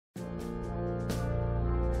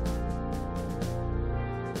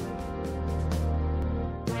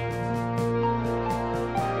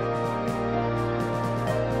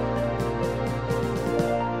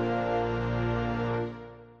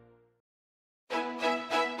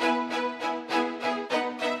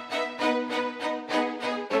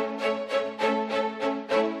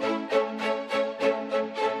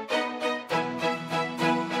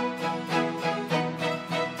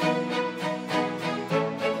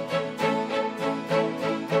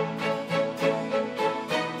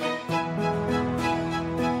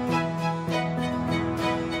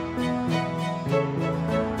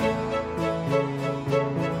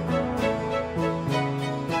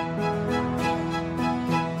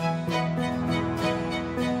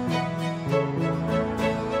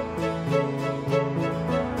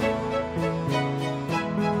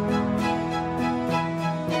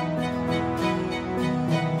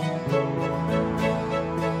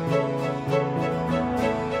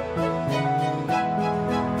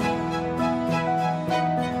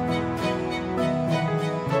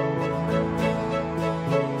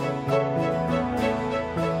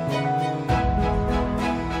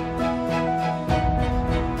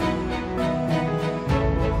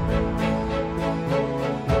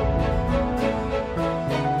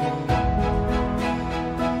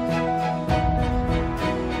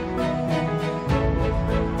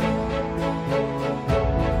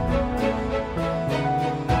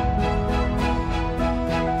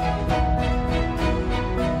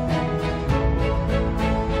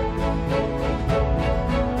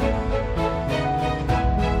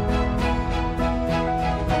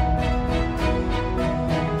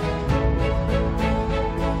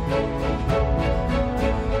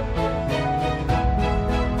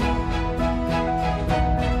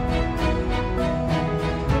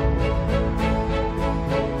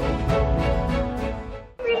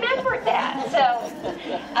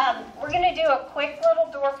do a quick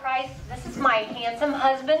little door prize. This is my handsome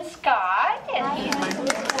husband, Scott, and he's here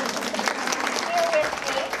with me.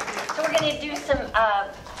 So we're going to do some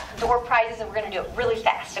door prizes, and we're going to do it really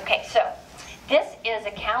fast. Okay, so this is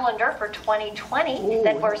a calendar for 2020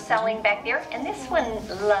 that we're selling back there, and this one,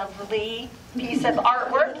 lovely piece of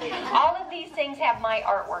artwork. All of these things have my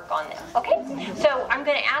artwork on them, okay? So I'm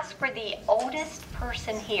going to ask for the oldest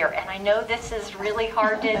person here, and I know this is really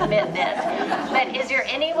hard to admit this, but is there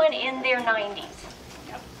anyone in their 90s?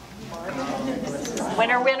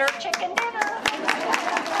 Winner, winner, chicken dinner.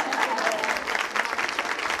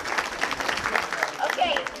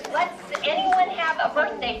 Okay, anyone have a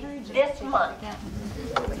birthday this month?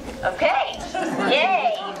 Okay,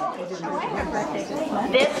 yay.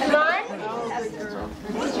 This month?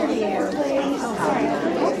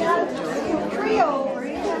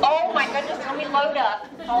 Oh my goodness, let me load up.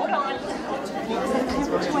 Hold on.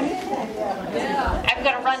 I'm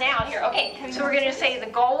going to run out here. Okay, so we're going to say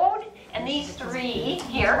the gold and these three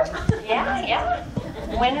here. Yeah, yeah.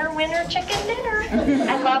 Winner, winner, chicken dinner.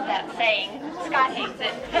 I love that saying. Scott hates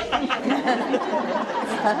it.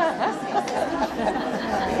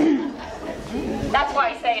 That's why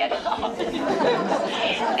I say it.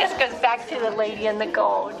 This goes back to the lady in the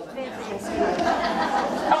gold. Okay,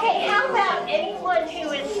 how about anyone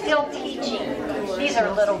who is still teaching? These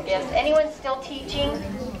are little gifts. Anyone still teaching?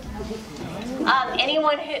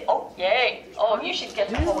 Anyone who, oh, yay. Oh, you should get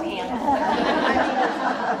the whole hand.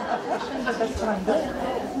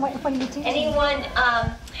 Anyone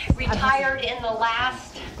retired in the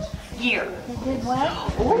last year?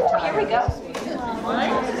 Oh, here we go. 1,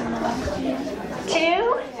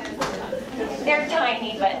 2. They're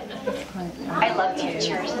tiny, but I love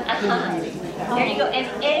teachers. There you go. And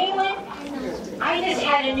anyone, I just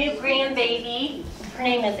had a new grandbaby. Her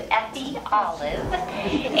name is Effie Olive,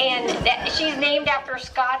 and she's named after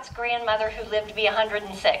Scott's grandmother who lived to be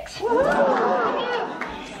 106.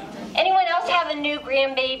 Anyone else have a new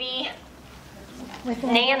grandbaby?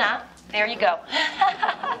 Nana. There you go.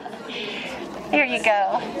 There you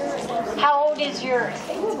go. How old is yours?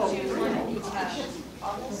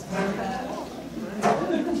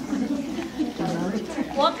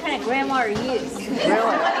 What kind of grandma are you?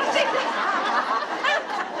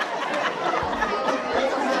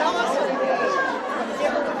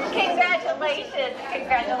 Congratulations.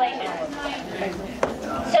 Congratulations.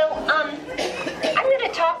 So, I'm going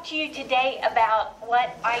to talk to you today about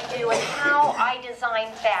what I do and how I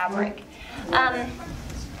design fabric.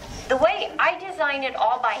 The way I design it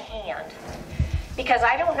all by hand, because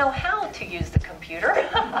I don't know how to use the computer,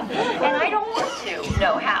 and I don't want to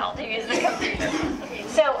know how to use the computer.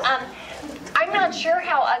 So, I'm not sure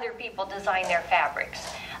how other people design their fabrics.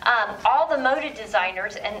 All the Moda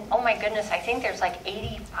designers, and oh my goodness, I think there's like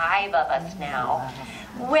 85 of us now.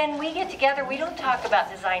 When we get together, we don't talk about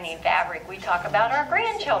designing fabric. We talk about our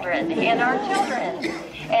grandchildren and our children.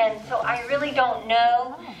 And so I really don't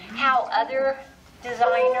know how other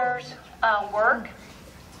designers work,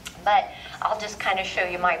 but I'll just kind of show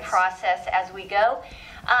you my process as we go.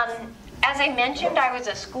 As I mentioned, I was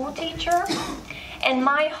a school teacher, and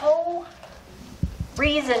my whole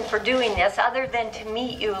reason for doing this, other than to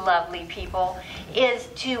meet you lovely people, is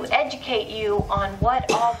to educate you on what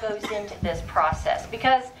all goes into this process,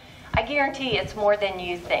 because I guarantee it's more than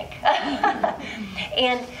you think.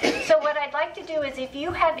 And so what I'd like to do is, if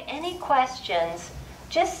you have any questions,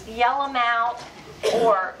 just yell them out,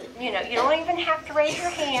 or you don't even have to raise your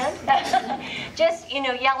hand. Just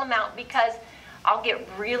yell them out, because I'll get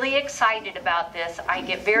really excited about this. I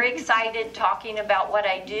get very excited talking about what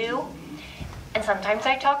I do. And sometimes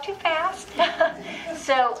I talk too fast.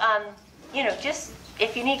 So, just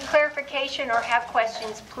if you need clarification or have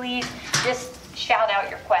questions, please just shout out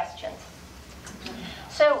your questions.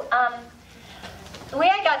 So, the way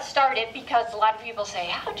I got started, because a lot of people say,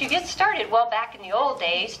 how did you get started? Well, back in the old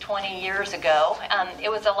days, 20 years ago, it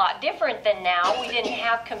was a lot different than now. We didn't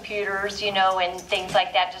have computers, and things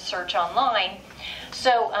like that to search online.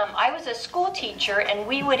 So I was a school teacher, and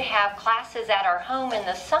we would have classes at our home in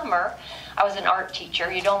the summer. I was an art teacher.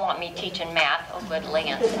 You don't want me teaching math. Oh, good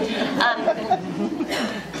land.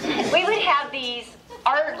 We would have these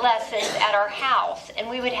art lessons at our house, and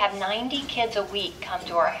we would have 90 kids a week come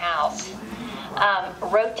to our house.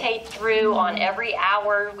 Rotate through on every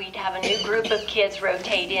hour. We'd have a new group of kids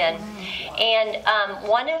rotate in. And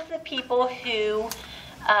one of the people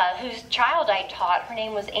whose child I taught, her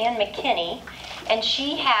name was Ann McKinney, and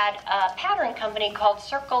she had a pattern company called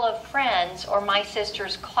Circle of Friends, or My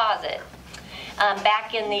Sister's Closet,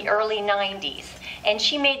 back in the early 90s. And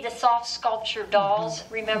she made the soft sculpture dolls.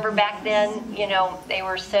 Remember back then, they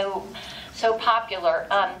were so popular.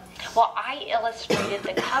 Well, I illustrated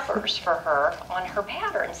the covers for her on her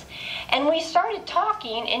patterns. And we started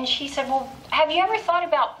talking, and she said, well, have you ever thought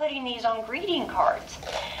about putting these on greeting cards?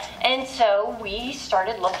 And so we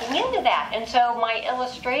started looking into that. And so my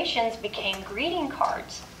illustrations became greeting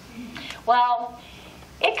cards. Well,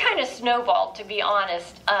 it kind of snowballed, to be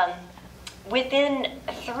honest. Within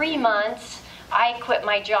 3 months, I quit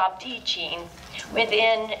my job teaching.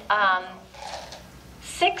 Within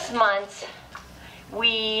 6 months,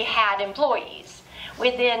 we had employees.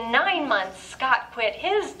 Within 9 months, Scott quit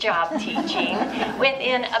his job teaching.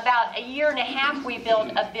 Within about a year and a half, we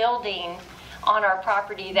built a building on our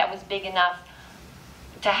property that was big enough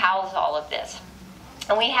to house all of this.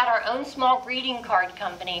 And we had our own small greeting card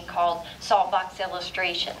company called Saltbox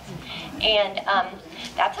Illustrations. And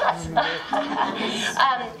that's us.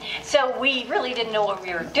 So we really didn't know what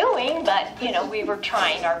we were doing, but we were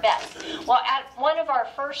trying our best. Well, at one of our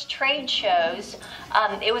first trade shows,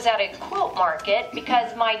 it was at a quilt market,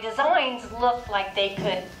 because my designs looked like they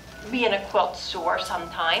could be in a quilt store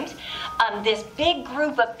sometimes. This big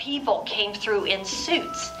group of people came through in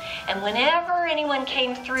suits. And whenever anyone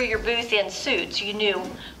came through your booth in suits, you knew,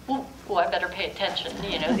 oh, I better pay attention.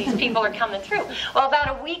 These people are coming through. Well,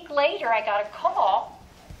 about a week later, I got a call.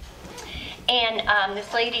 And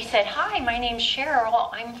this lady said, hi, my name's Cheryl.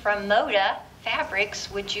 I'm from Moda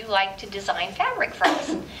Fabrics. Would you like to design fabric for us?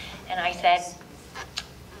 And I said,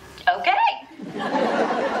 okay.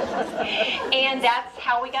 And that's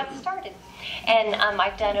how we got started. And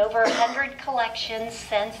I've done over 100 collections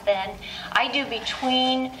since then. I do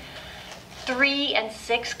between 3 and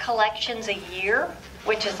 6 collections a year,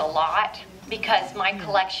 which is a lot, because my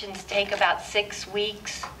collections take about 6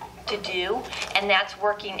 weeks to do, and that's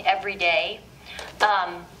working every day.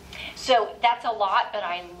 So that's a lot, but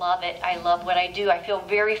I love it. I love what I do. I feel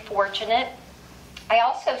very fortunate. I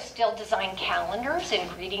also still design calendars and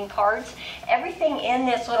greeting cards. Everything in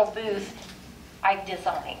this little booth I've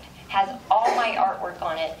designed has all my artwork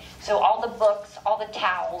on it. So all the books, all the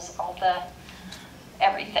towels, all the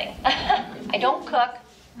everything. I don't cook.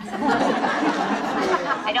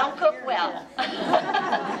 I don't cook well.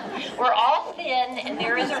 We're all thin, and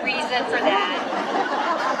there is a reason for that.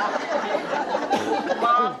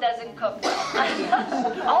 Mom doesn't cook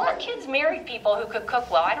well. All our kids married people who could cook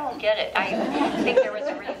well. I don't get it. I think there was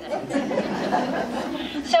a reason.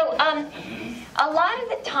 So, a lot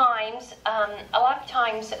of times,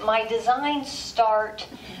 my designs start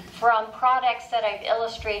from products that I've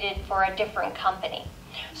illustrated for a different company.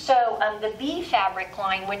 So the Be Fabric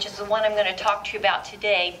line, which is the one I'm going to talk to you about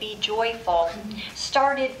today, Be Joyful,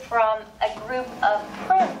 started from a group of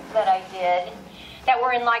prints that I did that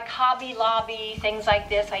were in like Hobby Lobby, things like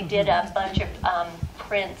this. I did a bunch of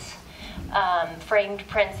prints, framed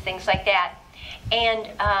prints, things like that. And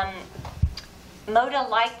Moda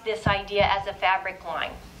liked this idea as a fabric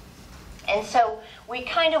line. And so we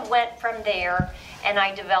kind of went from there, and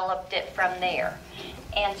I developed it from there.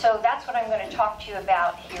 And so that's what I'm going to talk to you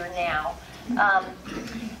about here now.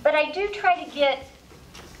 But I do try to get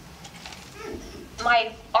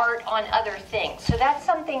my art on other things. So that's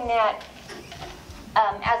something that,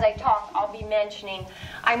 as I talk, I'll be mentioning.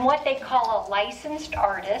 I'm what they call a licensed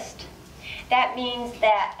artist. That means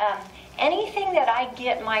that anything that I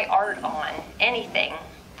get my art on, anything,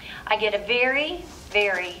 I get a very,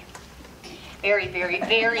 very, very, very,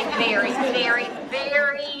 very, very, very,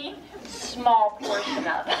 very small portion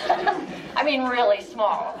of. I mean, really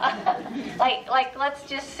small. like let's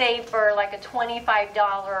just say for like a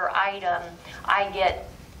 $25 item, I get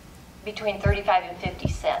between 35 and 50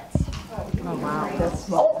 cents. Oh, wow. That's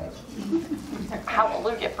small. Oh,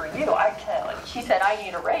 hallelujah for you, I tell you. She said I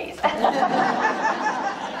need a raise. But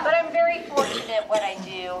I'm very fortunate what I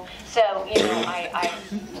do. So, I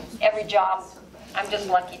every job, I'm just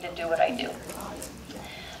lucky to do what I do.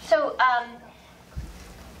 So,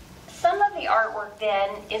 some of the artwork then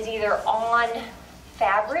is either on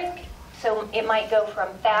fabric, so it might go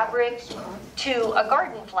from fabric to a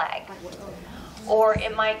garden flag, or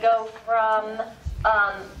it might go from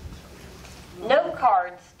note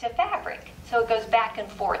cards to fabric. So it goes back and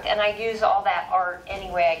forth, and I use all that art any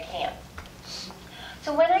way I can.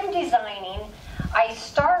 So when I'm designing, I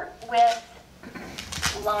start with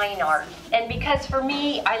line art, and because for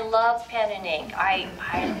me, I love pen and ink. I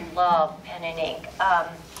love pen and ink.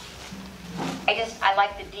 I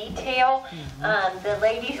like the detail. The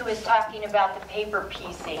lady who was talking about the paper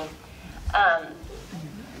piecing,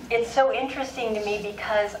 it's so interesting to me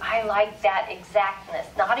because I like that exactness,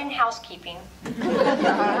 not in housekeeping,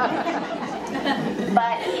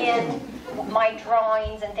 but in my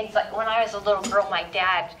drawings and things like, when I was a little girl, my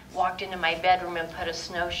dad walked into my bedroom and put a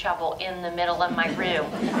snow shovel in the middle of my room,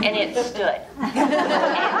 and it stood. And so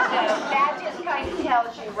that just kind of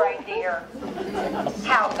tells you right there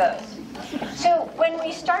how it goes. So when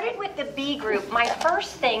we started with the B group, my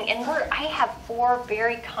first thing, and I have 4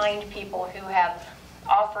 very kind people who have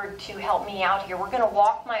offered to help me out here. We're going to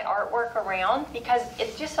walk my artwork around because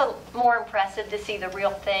it's just more impressive to see the real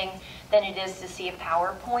thing than it is to see a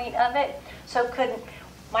PowerPoint of it. So could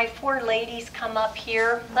my 4 ladies come up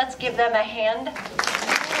here? Let's give them a hand.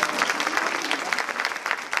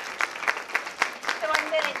 So I'm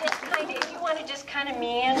going to just if you want to just kind of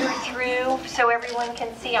meander through so everyone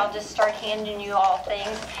can see, I'll just start handing you all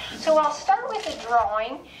things. So I'll start with a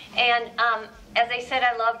drawing, and as I said,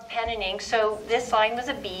 I love pen and ink, so this line was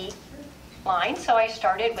a B line, so I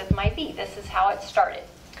started with my B. This is how it started.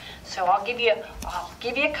 So I'll give you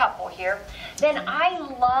a couple here. Then I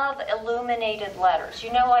love illuminated letters.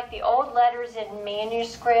 You know, like the old letters in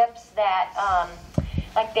manuscripts that,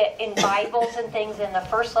 like in Bibles and things, and the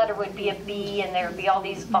first letter would be a B, and there would be all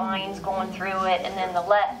these vines going through it, and then the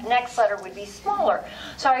next letter would be smaller.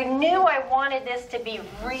 So I knew I wanted this to be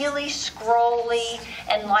really scrolly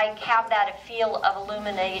and like have that feel of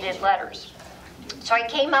illuminated letters. So I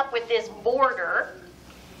came up with this border,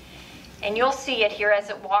 and you'll see it here as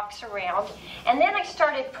it walks around. And then I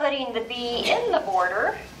started putting the B in the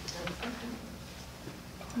border,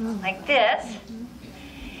 like this.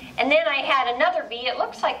 And then I had another B. It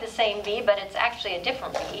looks like the same B, but it's actually a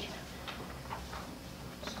different B.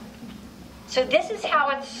 So this is how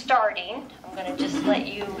it's starting. I'm going to just let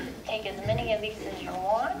you take as many of these as you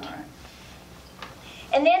want.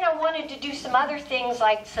 And then I wanted to do some other things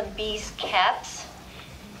like some B's keps.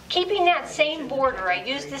 Keeping that same border. I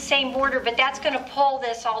used the same border, but that's going to pull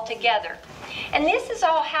this all together. And this is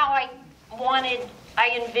all how I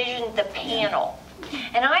envisioned the panel.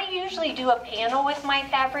 And I usually do a panel with my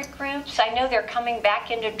fabric groups. I know they're coming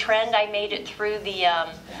back into trend. I made it through the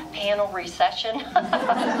panel recession,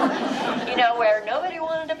 you know, where nobody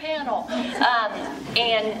wanted a panel.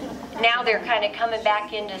 And now they're kind of coming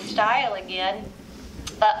back into style again.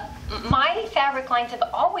 But my fabric lines have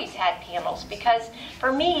always had panels because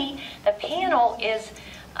for me, the panel is,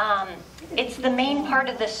 it's the main part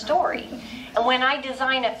of the story. And when I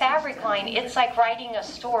design a fabric line, it's like writing a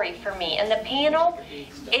story for me. And the panel,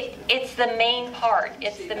 it's the main part.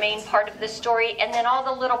 It's the main part of the story. And then all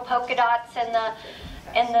the little polka dots and the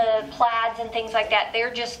plaids and things like that,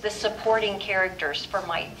 they're just the supporting characters for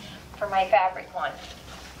my fabric line.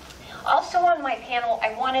 Also on my panel,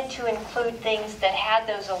 I wanted to include things that had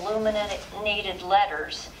those illuminated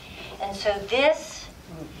letters. And so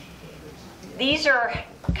these are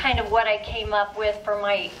kind of what I came up with for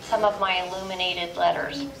some of my illuminated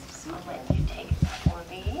letters. I'll let you take 4 of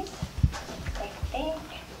these, I think.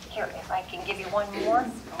 Here, if I can give you one more.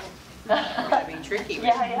 That'd be tricky.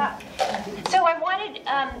 Yeah. So I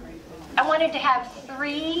wanted to have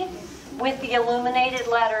 3 with the illuminated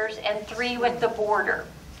letters and 3 with the border.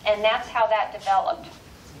 And that's how that developed.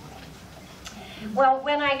 Well,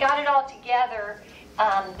 when I got it all together,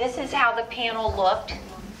 this is how the panel looked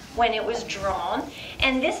when it was drawn.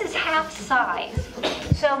 And this is half size.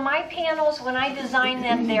 So my panels, when I design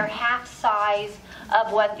them, they're half size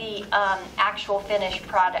of what the actual finished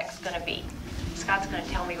product's going to be. Scott's going to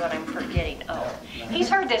tell me what I'm forgetting. Oh, he's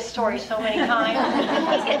heard this story so many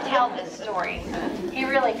times. He could tell this story. He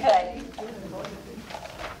really could.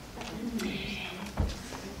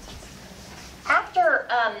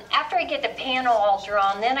 After I get the panel all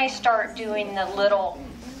drawn, then I start doing the little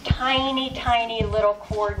tiny little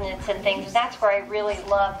coordinates and things. That's where I really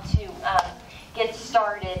love to get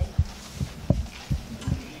started.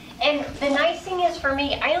 And the nice thing is for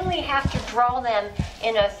me, I only have to draw them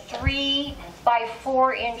in a 3 by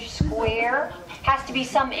 4 inch square. Has to be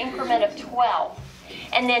some increment of 12.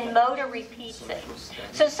 And then Moda repeats it.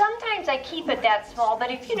 So sometimes I keep it that small,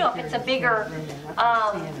 but if it's a bigger,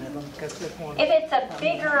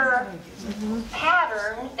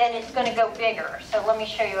 pattern, then it's going to go bigger. So let me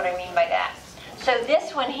show you what I mean by that. So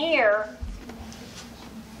this one here,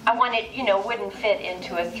 I want it, wouldn't fit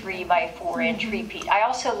into a 3 by 4 inch repeat. I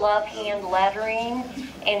also love hand lettering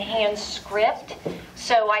and hand script.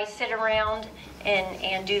 So I sit around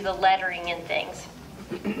and do the lettering and things.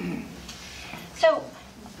 So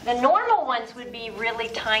the normal ones would be really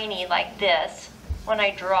tiny like this when I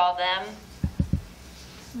draw them.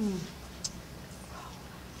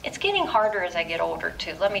 It's getting harder as I get older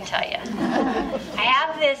too, let me tell you. I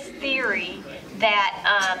have this theory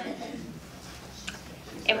that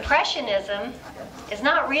Impressionism is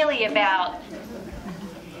not really about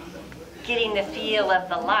getting the feel of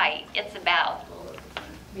the light. It's about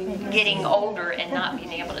getting older and not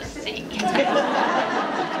being able to see.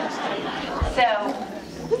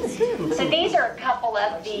 So these are a couple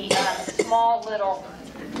of the small little.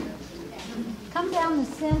 Come down the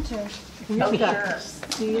center. Oh, sure.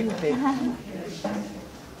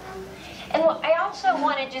 And I also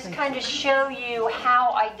want to just kind of show you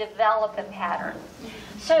how I develop a pattern.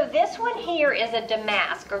 So this one here is a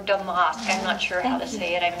damask or damask. I'm not sure how to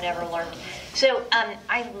say it. I've never learned. So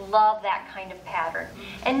I love that kind of pattern.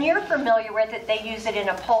 And you're familiar with it. They use it in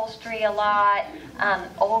upholstery a lot.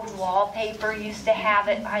 Old wallpaper used to have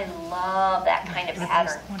it. I love that kind of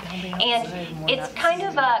pattern. And it's kind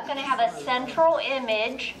of going to have a central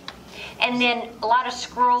image and then a lot of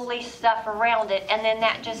scrolly stuff around it. And then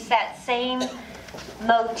that same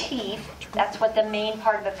motif, that's what the main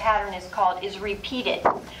part of the pattern is called, is repeated.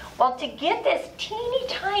 Well, to get this teeny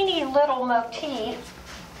tiny little motif,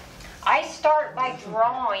 I start by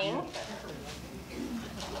drawing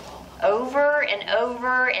over and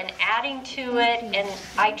over and adding to it, and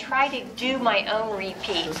I try to do my own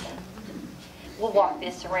repeats. We'll walk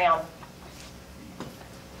this around.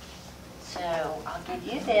 So I'll give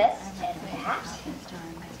you this and that.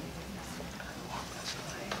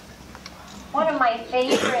 One of my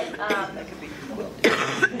favorite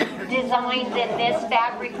designs in this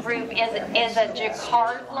fabric group is a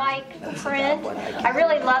jacquard-like print. I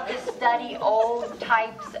really love to study old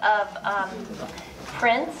types of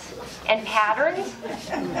prints and patterns.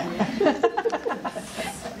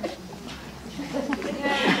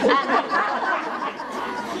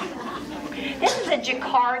 This is a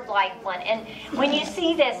jacquard-like one, and when you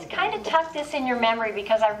see this, kind of tuck this in your memory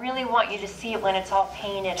because I really want you to see it when it's all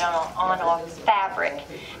painted on a fabric,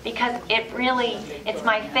 because it's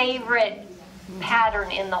my favorite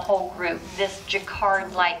pattern in the whole group, this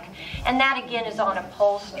jacquard-like, and that again is on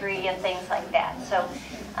upholstery and things like that. So,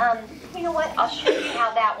 you know what, I'll show you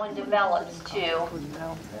how that one develops too.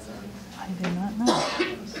 I do not know.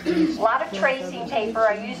 A lot of tracing paper.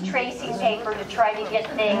 I use tracing paper to try to get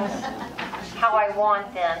things how I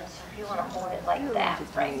want them. So if you want to hold it like that,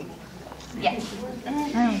 right? Yes.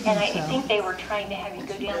 And I think they were trying to have you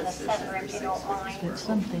go down the center if you don't mind. There's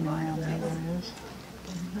something around there is.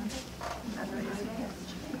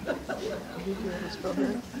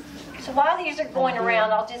 So while these are going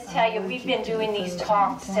around, I'll just tell you, we've been doing these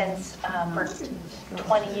talks since for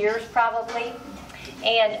 20 years probably.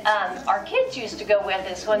 And our kids used to go with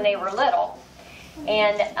us when they were little.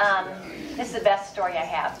 And this is the best story I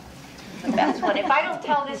have. The best one. If I don't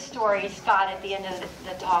tell this story, Scott at the end of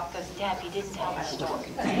the talk goes, Deb, you didn't tell the story.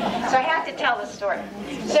 So I have to tell the story.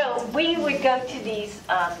 So we would go to these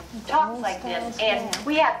talks like this, and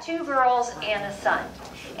we have 2 girls and a son.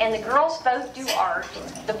 And the girls both do art.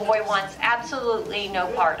 The boy wants absolutely no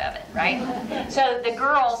part of it, right? So the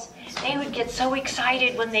girls, they would get so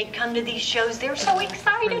excited when they'd come to these shows. They were so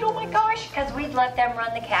excited, oh my gosh, because we'd let them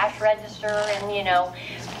run the cash register and, you know,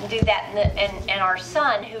 do that. And our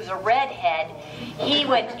son, who's a redhead, he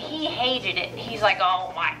hated it. He's like,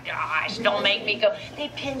 oh my gosh, don't make me go. They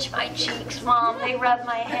pinch my cheeks, Mom. They rub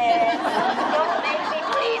my head. Don't make me,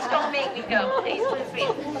 please don't make me go. Please, please,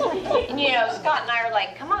 please. And, you know, Scott and I are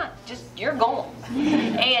like, come on, just, you're going.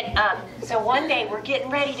 And so one day we're getting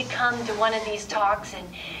ready to come to one of these talks, and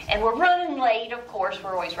we're running late, of course,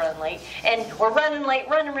 we're always running late, and we're running late,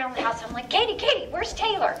 running around the house. I'm like, Katie, where's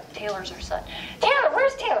Taylor? Taylor's our son. Taylor,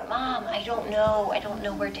 where's Taylor? Mom, I don't know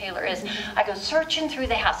where Taylor is. I go searching through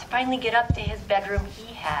the house. I finally get up to his bedroom.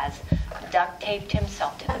 He has duct taped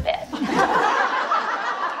himself to the bed.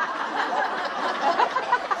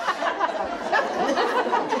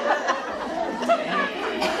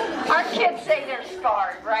 Our kids say they're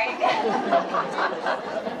scarred, right?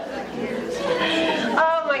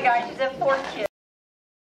 Oh my gosh, the poor kid.